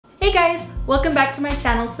Hey guys, welcome back to my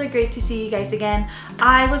channel. So great to see you guys again.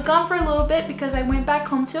 I was gone for a little bit because I went back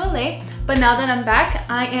home to LA, but now that I'm back,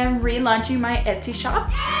 I am relaunching my Etsy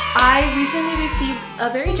shop. I recently received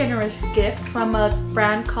a very generous gift from a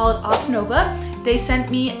brand called Offnova. They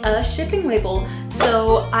sent me a shipping label.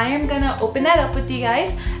 So I am gonna open that up with you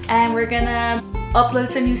guys and we're gonna upload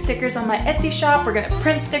some new stickers on my Etsy shop. We're gonna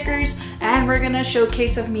print stickers and we're gonna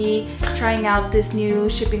showcase of me trying out this new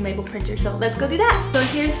shipping label printer. So let's go do that. So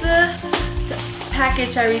here's the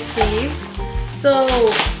package I received. So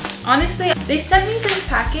honestly, they sent me this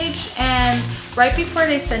package and right before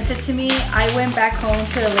they sent it to me, I went back home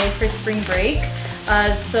to LA for spring break.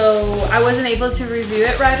 So I wasn't able to review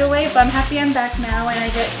it right away, but I'm happy I'm back now and I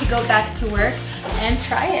get to go back to work and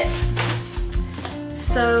try it.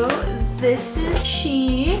 So this is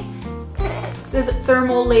it's a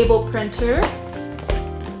thermal label printer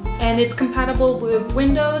and it's compatible with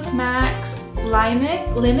Windows, Mac,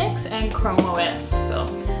 Linux, and Chrome OS. So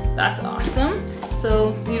that's awesome.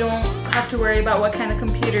 So you don't have to worry about what kind of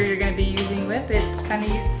computer you're going to be using with it. Kind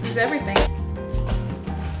of uses everything.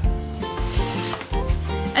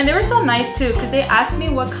 And they were so nice too because they asked me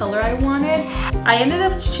what color I wanted. I ended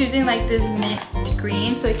up choosing like this mint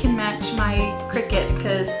green so it can match my Cricut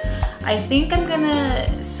because I think I'm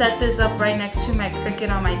gonna set this up right next to my Cricut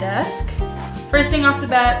on my desk. First thing off the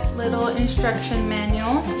bat, little instruction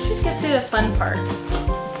manual. Let's just get to the fun part.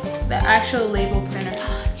 The actual label printer.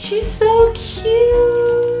 She's so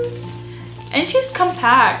cute! And she's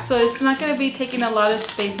compact, so it's not gonna be taking a lot of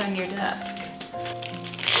space on your desk.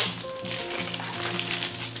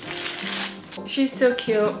 She's so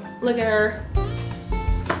cute. Look at her.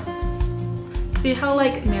 See how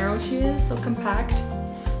like narrow she is? So compact.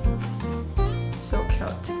 So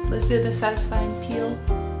cute. Let's do the satisfying peel.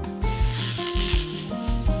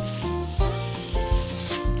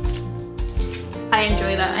 I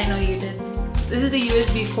enjoy that. I know you did. This is a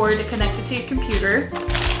USB cord to connect it to your computer.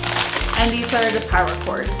 And these are the power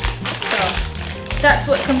cords. So that's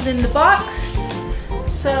what comes in the box.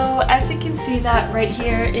 So as you can see, that right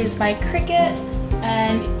here is my Cricut,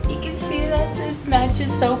 and you can see that this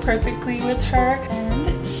matches so perfectly with her,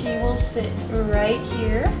 and she will sit right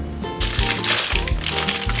here.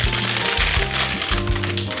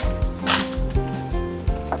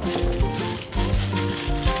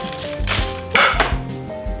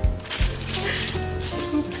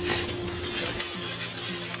 Oops.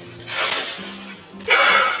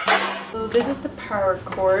 So this is the power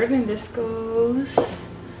cord, and this goes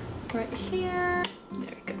right here.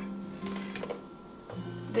 There we go.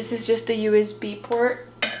 This is just the USB port.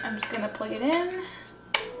 I'm just gonna plug it in.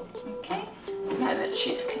 Okay, now that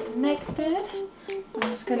she's connected, I'm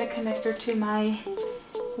just gonna connect her to my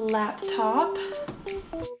laptop.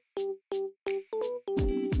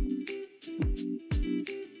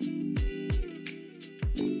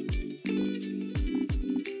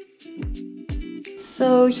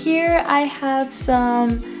 So here I have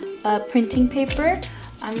some printing paper.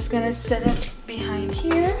 I'm just gonna set it behind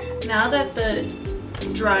here. Now that the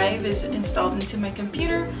drive is installed into my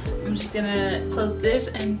computer, I'm just gonna close this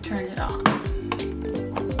and turn it on.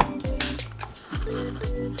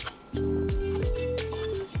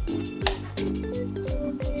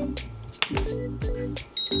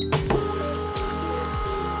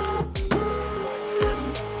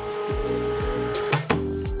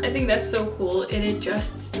 I think that's so cool. It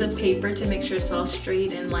adjusts the paper to make sure it's all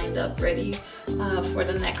straight and lined up, ready for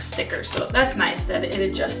the next sticker. So that's nice that it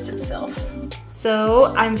adjusts itself.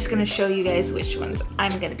 So I'm just gonna show you guys which ones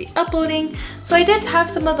I'm gonna be uploading. So I did have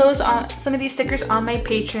some of these stickers on my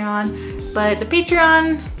Patreon, but the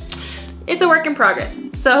Patreon, it's a work in progress.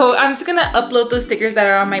 So I'm just gonna upload those stickers that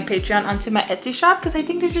are on my Patreon onto my Etsy shop because I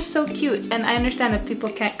think they're just so cute. And I understand that people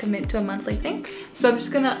can't commit to a monthly thing. So I'm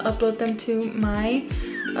just gonna upload them to my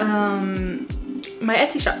my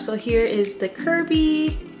Etsy shop. So here is the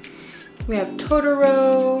Kirby, we have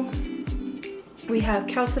Totoro, we have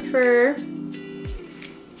Calcifer,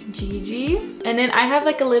 Gigi, and then I have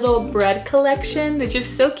like a little bread collection that's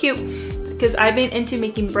just so cute because I've been into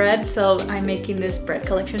making bread, so I'm making this bread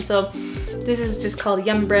collection. So this is just called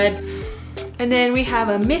Yum Bread. And then we have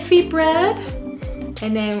a Miffy bread,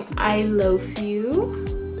 and then I Loaf You,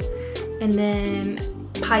 and then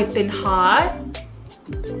Pipin' Hot.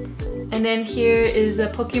 And then here is a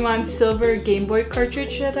Pokemon Silver Game Boy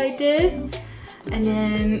cartridge that I did. And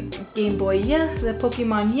then Game Boy, yeah, the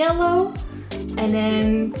Pokemon Yellow. And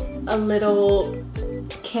then a little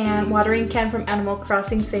watering can from Animal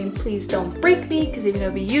Crossing saying, please don't break me, because even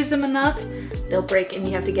if you use them enough, they'll break and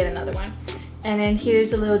you have to get another one. And then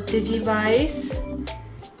here's a little Digivice.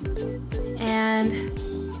 And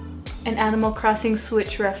an Animal Crossing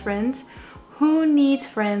Switch reference. Who needs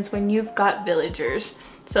friends when you've got villagers?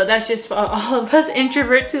 So that's just for all of us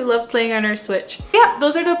introverts who love playing on our Switch. Yeah,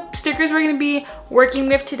 those are the stickers we're gonna be working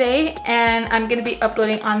with today, and I'm gonna be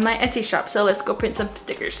uploading on my Etsy shop. So let's go print some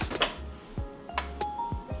stickers.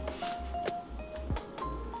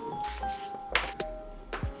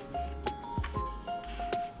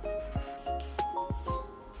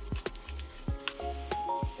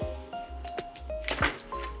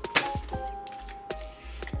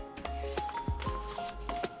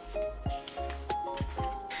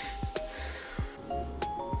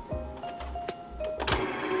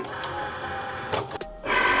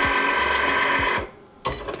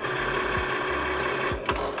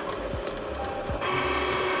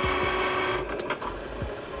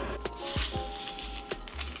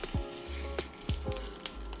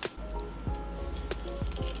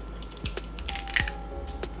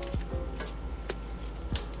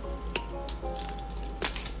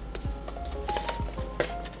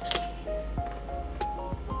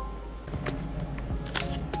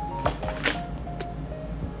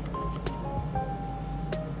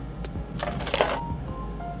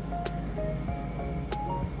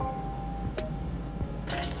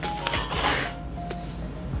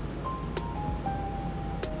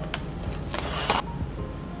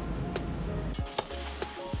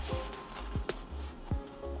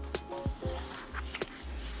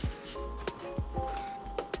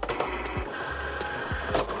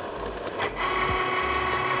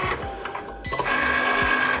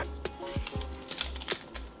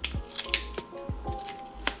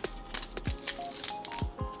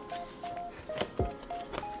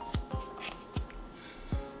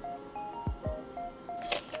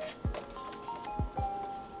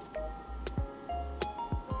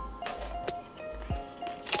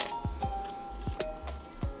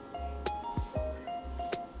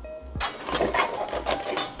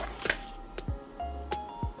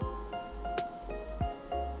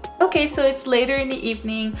 Okay, so it's later in the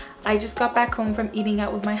evening. I just got back home from eating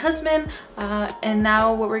out with my husband, and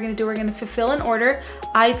now what we're gonna do, we're gonna fulfill an order.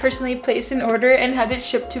 I personally placed an order and had it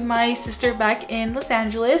shipped to my sister back in Los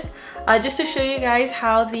Angeles, just to show you guys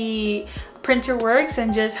how the printer works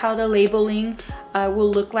and just how the labeling will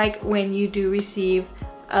look like when you do receive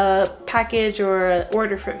a package or an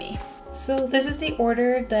order from me. So this is the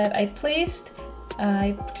order that I placed.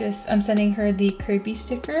 I'm sending her the Kirby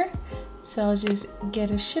sticker. So I'll just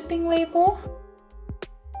get a shipping label.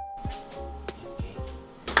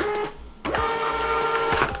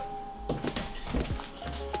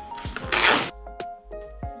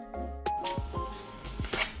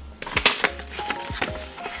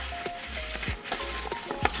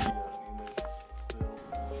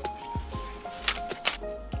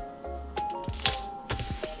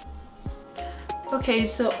 Okay,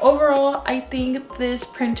 so overall, I think this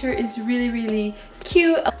printer is really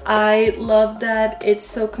cute. I love that it's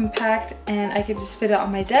so compact and I can just fit it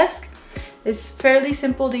on my desk. It's fairly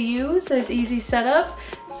simple to use, it's easy setup.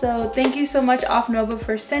 So thank you so much Offnova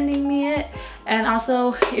for sending me it. And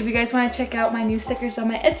also, if you guys want to check out my new stickers on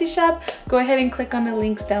my Etsy shop, go ahead and click on the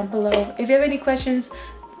links down below. If you have any questions,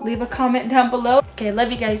 leave a comment down below. Okay,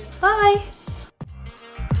 love you guys. Bye!